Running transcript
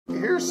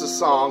Here's a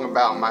song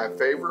about my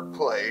favorite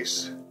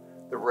place,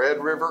 the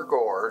Red River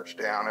Gorge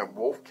down in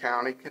Wolfe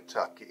County,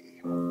 Kentucky.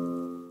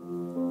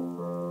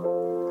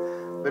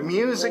 The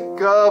music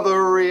of the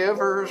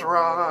river's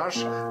rush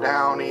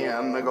down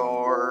in the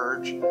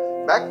gorge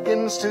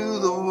beckons to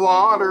the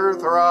water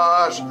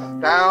thrush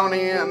down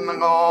in the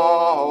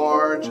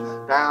gorge,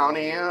 down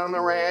in the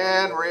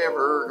Red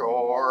River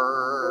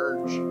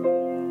Gorge.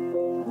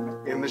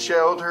 In the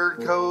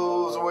sheltered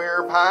coves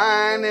where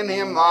pine and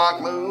hemlock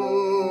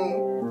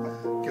bloom,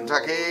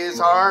 Kentucky's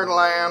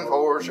heartland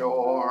for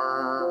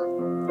sure.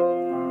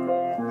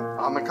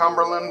 On the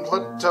Cumberland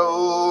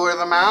Plateau where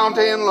the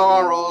mountain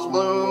laurels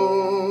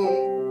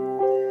bloom,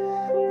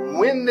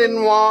 wind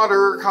and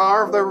water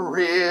carve the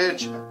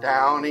ridge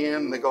down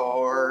in the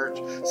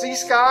gorge. See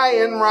sky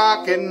and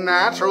rock and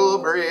natural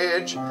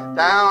bridge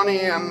down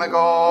in the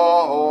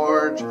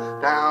gorge,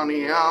 down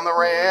in the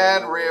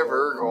Red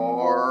River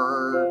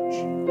Gorge.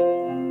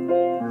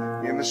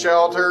 In the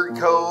sheltered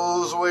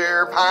coves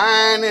where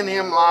pine and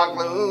hemlock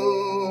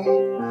bloom,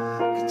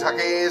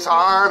 Kentucky's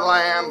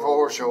heartland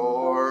for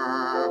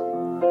sure.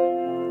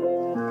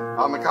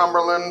 On the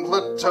Cumberland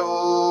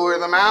Plateau where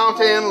the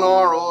mountain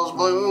laurels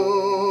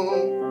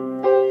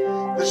bloom,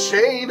 the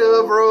shade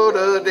of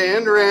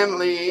rhododendron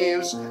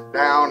leaves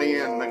down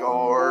in the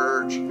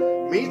gorge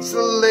meets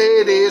the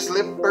lady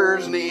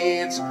slipper's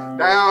needs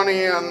down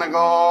in the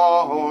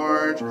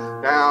gorge,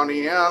 down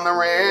in the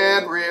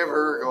Red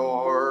River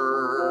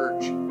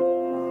Gorge.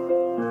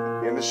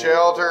 In the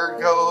sheltered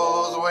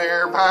coves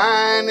where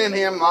pine and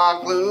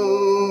hemlock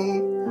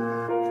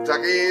bloom,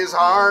 Kentucky's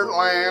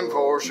heartland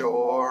for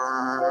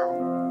sure.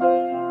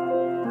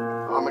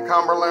 On the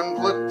Cumberland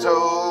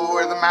Plateau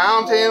where the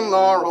mountain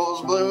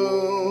laurels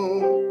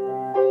bloom,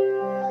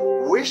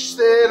 wish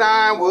that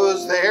I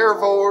was there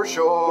for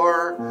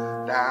sure,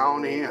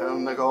 down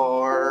in the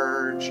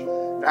gorge,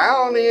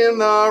 down in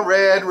the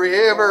Red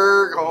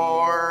River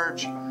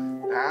Gorge,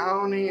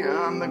 down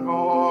in the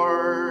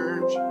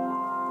gorge.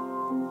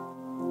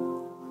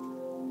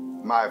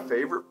 My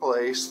favorite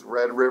place,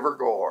 Red River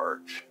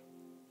Gorge.